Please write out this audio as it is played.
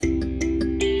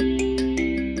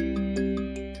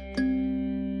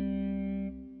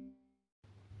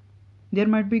There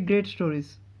might be great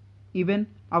stories. Even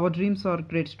our dreams are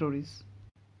great stories.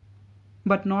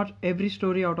 But not every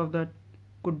story out of that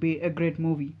could be a great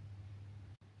movie.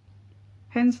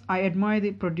 Hence, I admire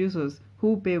the producers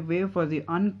who pave way for the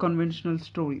unconventional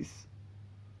stories.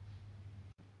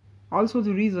 Also,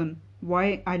 the reason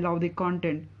why I love the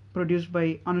content produced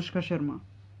by Anushka Sharma.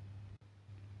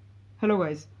 Hello,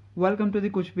 guys, welcome to the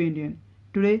Kuch Bhi Indian.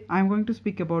 Today, I am going to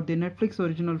speak about the Netflix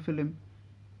original film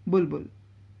Bulbul,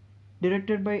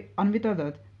 directed by Anvita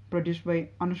Dutt, produced by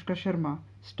Anushka Sharma,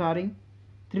 starring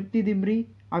Tripti Dimri,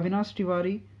 Avinash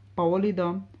Tiwari, Pavoli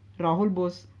Dam, Rahul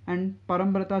Bose, and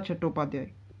Parambrata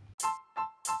Chattopadhyay.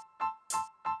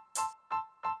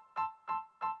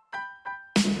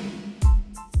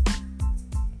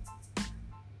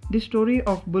 The story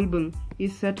of Bulbul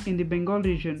is set in the Bengal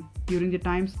region during the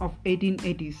times of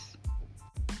 1880s.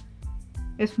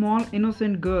 A small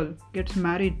innocent girl gets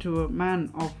married to a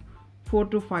man of 4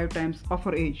 to 5 times of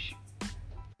her age.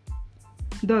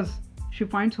 Thus, she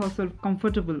finds herself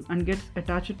comfortable and gets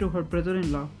attached to her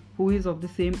brother-in-law who is of the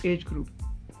same age group.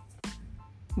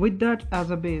 With that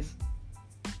as a base,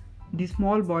 the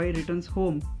small boy returns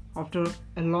home after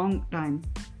a long time,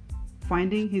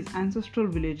 finding his ancestral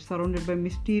village surrounded by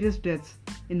mysterious deaths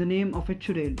in the name of a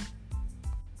chudel.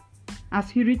 As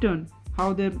he returns,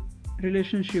 how their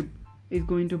relationship is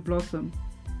going to blossom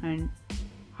and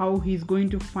how he is going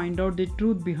to find out the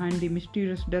truth behind the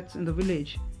mysterious deaths in the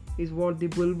village is what the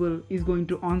Bulbul is going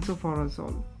to answer for us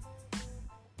all.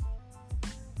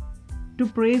 To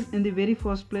praise in the very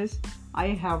first place, I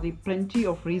have the plenty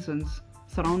of reasons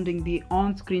surrounding the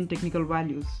on-screen technical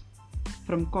values,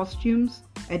 from costumes,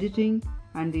 editing,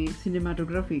 and the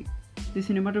cinematography. The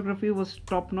cinematography was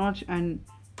top-notch, and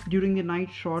during the night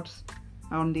shots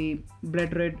on the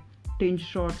blood red tinge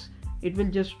shots, it will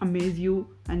just amaze you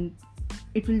and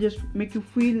it will just make you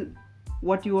feel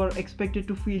what you are expected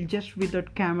to feel just with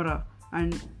that camera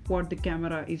and what the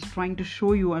camera is trying to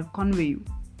show you and convey you.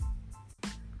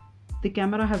 The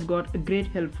camera has got a great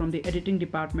help from the editing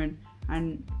department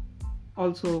and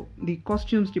also the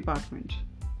costumes department.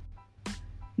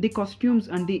 The costumes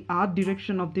and the art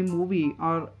direction of the movie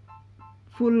are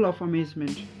full of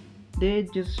amazement. They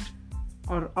just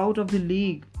are out of the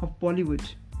league of Bollywood.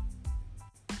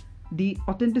 The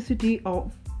authenticity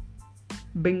of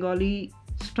Bengali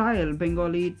style,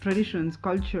 Bengali traditions,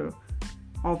 culture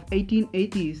of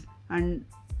 1880s and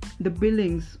the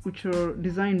buildings which are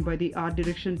designed by the art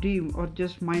direction team are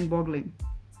just mind-boggling.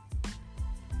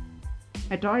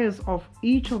 Attires of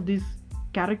each of these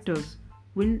characters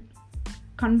will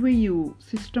convey you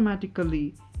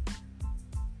systematically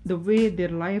the way their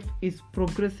life is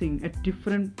progressing at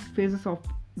different phases of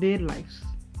their lives.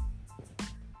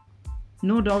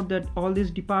 No doubt that all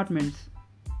these departments,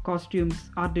 costumes,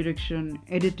 art direction,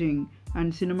 editing,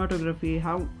 and cinematography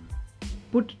have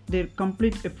put their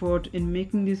complete effort in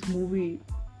making this movie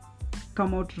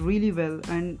come out really well,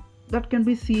 and that can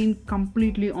be seen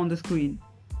completely on the screen.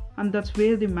 And that's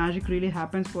where the magic really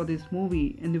happens for this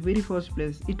movie in the very first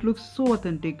place. It looks so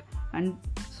authentic and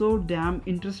so damn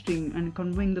interesting and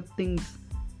conveying the things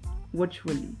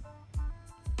virtually.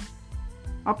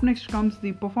 Up next comes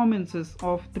the performances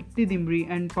of Tripti Dimri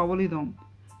and Pavoli Dam.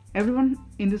 Everyone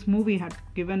in this movie had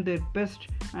given their best,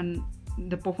 and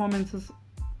the performances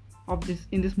of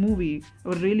this movie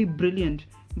were really brilliant.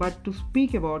 But to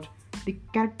speak about the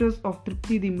characters of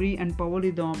Tripti Dimri and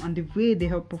Pavoli Dam and the way they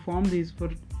have performed these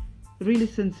were really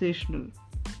sensational.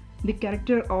 The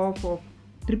character of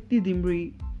Tripti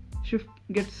Dimri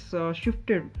gets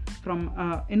shifted from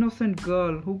an innocent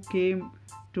girl who came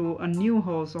to a new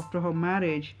house after her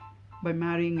marriage by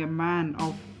marrying a man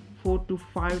of 4 to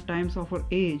 5 times of her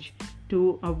age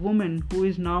to a woman who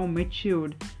is now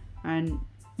matured and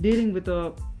dealing with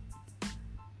a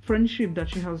friendship that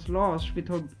she has lost with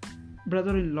her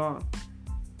brother-in-law,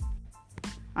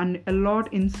 and a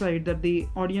lot inside that the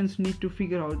audience need to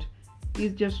figure out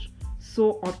is just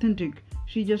so authentic.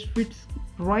 She just fits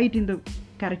right in the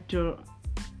character,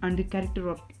 and the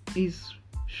character is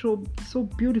so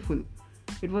beautiful.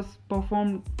 It was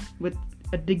performed with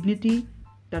a dignity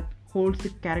that holds the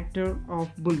character of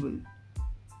Bulbul.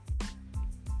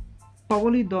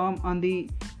 Pavoli Dam on the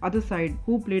other side,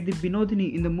 who played the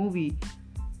Binodini in the movie,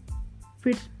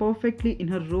 fits perfectly in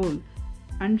her role,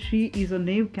 and she is a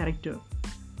knave character.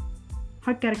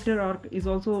 Her character arc is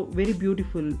also very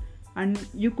beautiful, and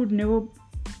you could never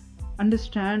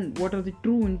understand what are the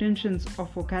true intentions of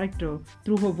her character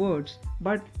through her words,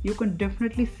 but you can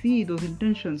definitely see those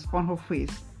intentions on her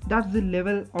face. That's the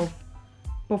level of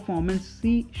performance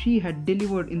she had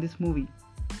delivered in this movie.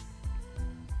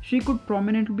 She could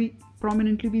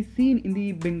prominently be seen in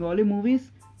the Bengali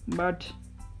movies, But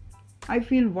I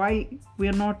feel why we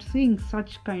are not seeing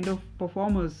such kind of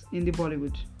performers in the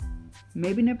Bollywood.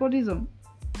 Maybe nepotism.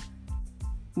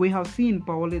 We have seen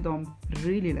Pavalitam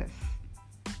really less.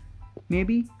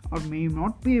 Maybe or may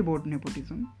not be about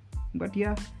nepotism, but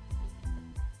yeah.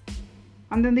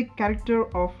 And then the character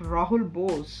of Rahul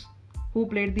Bose, who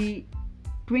played the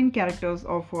twin characters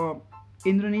of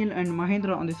Indranil and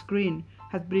Mahendra on the screen,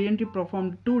 has brilliantly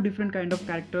performed two different kind of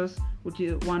characters, which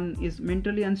is one is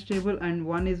mentally unstable and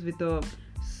one is with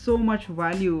so much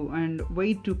value and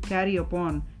weight to carry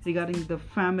upon regarding the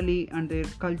family and their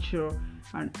culture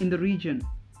and in the region,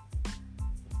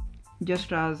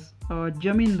 just as a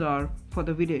Jamindar for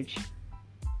the village.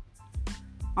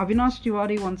 Avinash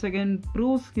Tiwari once again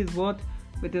proves his worth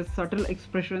with his subtle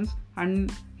expressions,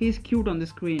 and he's cute on the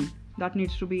screen. That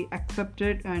needs to be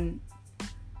accepted, and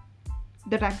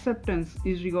that acceptance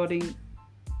is regarding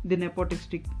the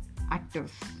nepotistic actors.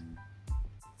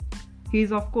 He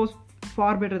is of course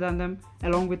far better than them,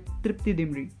 along with Tripti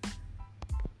Dimri.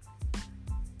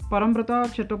 Parambrata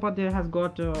Chattopadhyay has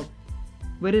got a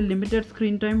very limited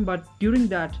screen time, but during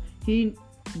that he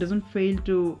doesn't fail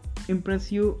to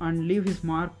impress you and leave his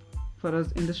mark for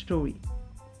us in the story.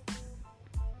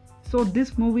 So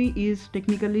this movie is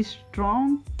technically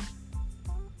strong.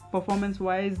 Performance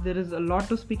wise, there is a lot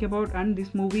to speak about, and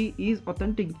this movie is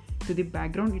authentic to the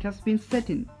background it has been set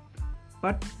in.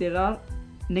 But there are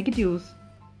negatives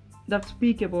that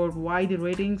speak about why the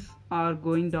ratings are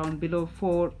going down below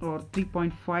 4 or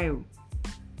 3.5.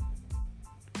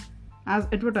 As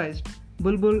advertised,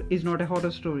 Bulbul is not a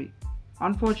horror story.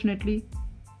 Unfortunately,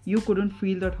 you couldn't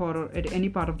feel that horror at any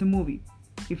part of the movie.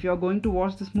 If you are going to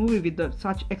watch this movie with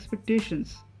such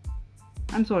expectations,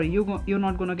 I'm sorry, you're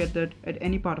not gonna get that at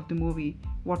any part of the movie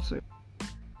whatsoever.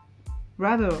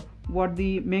 Rather, what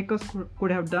the makers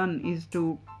could have done is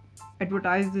to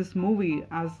advertise this movie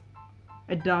as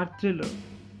a dark thriller.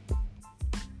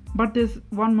 But there's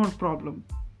one more problem.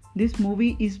 This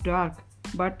movie is dark,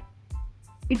 but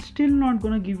it's still not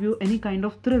gonna give you any kind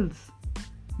of thrills,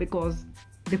 because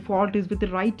the fault is with the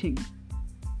writing.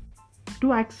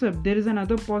 To accept, there is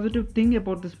another positive thing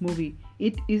about this movie.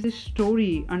 It is a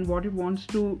story and what it wants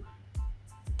to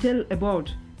tell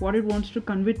about, what it wants to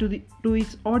convey to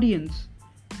its audience.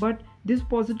 But this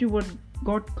positive word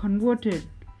got converted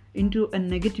into a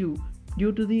negative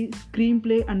due to the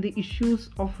screenplay and the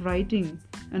issues of writing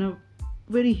in a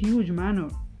very huge manner.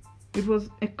 It was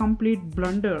a complete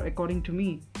blunder according to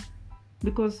me,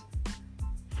 because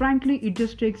frankly it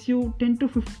just takes you 10 to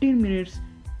 15 minutes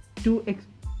to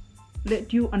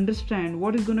let you understand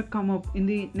what is going to come up in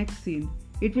the next scene.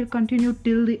 It will continue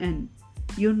till the end.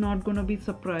 You're not going to be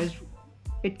surprised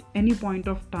at any point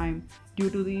of time due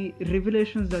to the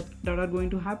revelations that are going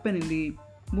to happen in the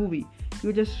movie.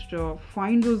 You just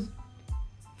find those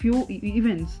few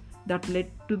events that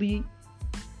led to the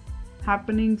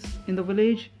happenings in the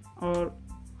village, or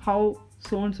how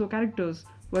so and so characters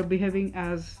were behaving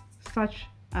as such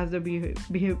as they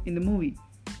behave in the movie.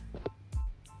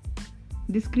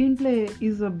 The screenplay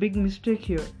is a big mistake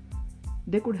here.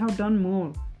 They could have done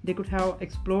more. They could have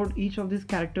explored each of these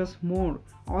characters more.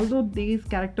 Although these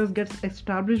characters get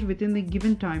established within the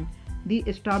given time, the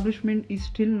establishment is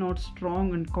still not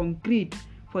strong and concrete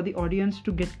for the audience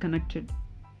to get connected.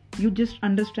 You just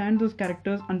understand those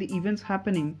characters and the events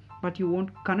happening, but you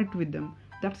won't connect with them.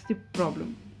 That's the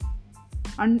problem.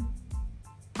 And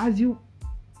as you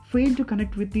fail to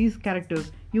connect with these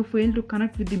characters, you fail to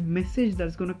connect with the message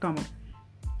that's going to come up.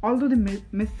 Although the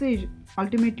message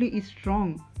ultimately is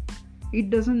strong, it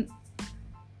doesn't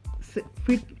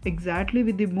fit exactly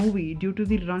with the movie due to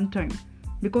the runtime,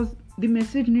 because the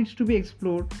message needs to be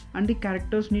explored and the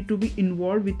characters need to be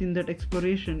involved within that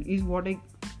exploration, is what I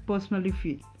personally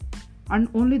feel. And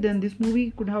only then this movie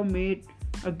could have made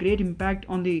a great impact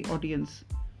on the audience,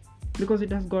 because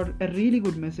it has got a really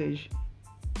good message.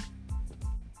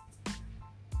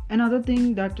 Another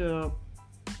thing that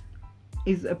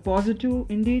is a positive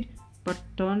indeed, but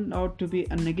turned out to be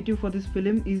a negative for this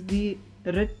film, is the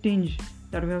red tinge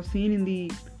that we have seen in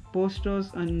the posters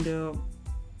and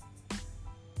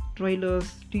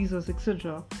trailers, teasers,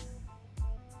 etc.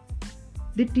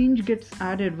 The tinge gets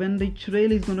added when the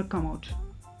Churel is gonna come out,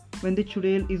 when the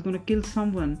Churel is gonna kill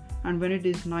someone, and when it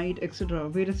is night, etc.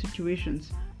 Various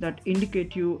situations that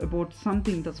indicate you about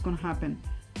something that's gonna happen.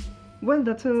 Well,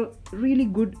 that's a really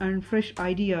good and fresh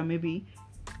idea maybe.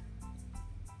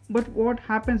 But what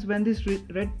happens when this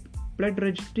blood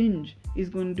red tinge is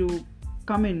going to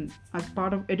come in as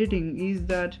part of editing is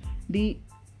that the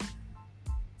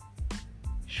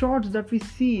shots that we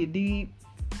see, the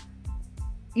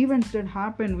events that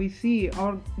happen we see,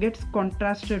 or gets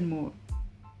contrasted more.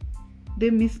 they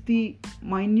miss the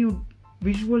minute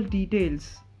visual details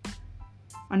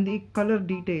and the color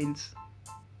details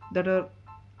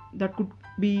that could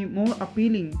be more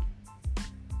appealing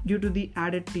due to the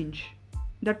added tinge.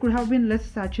 That could have been less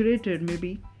saturated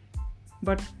maybe,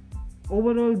 but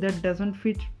overall that doesn't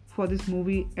fit for this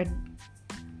movie at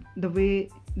the way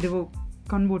they were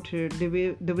converted,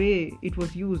 the way it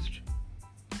was used.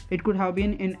 It could have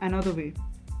been in another way.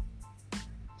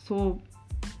 So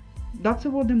that's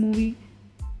about the movie.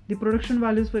 The production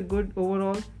values were good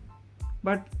overall,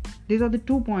 but these are the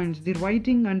 2 points: the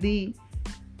writing and the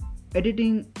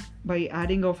editing. By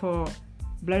adding of a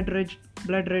blood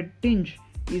red tinge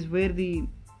is where the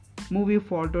movie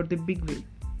faltered the big way.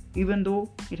 Even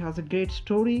though it has a great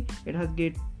story, it has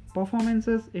great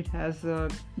performances, it has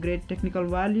great technical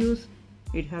values,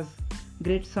 it has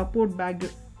great support back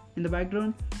in the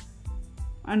background,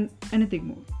 and anything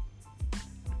more.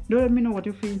 Do let me know what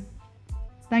you feel.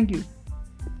 Thank you.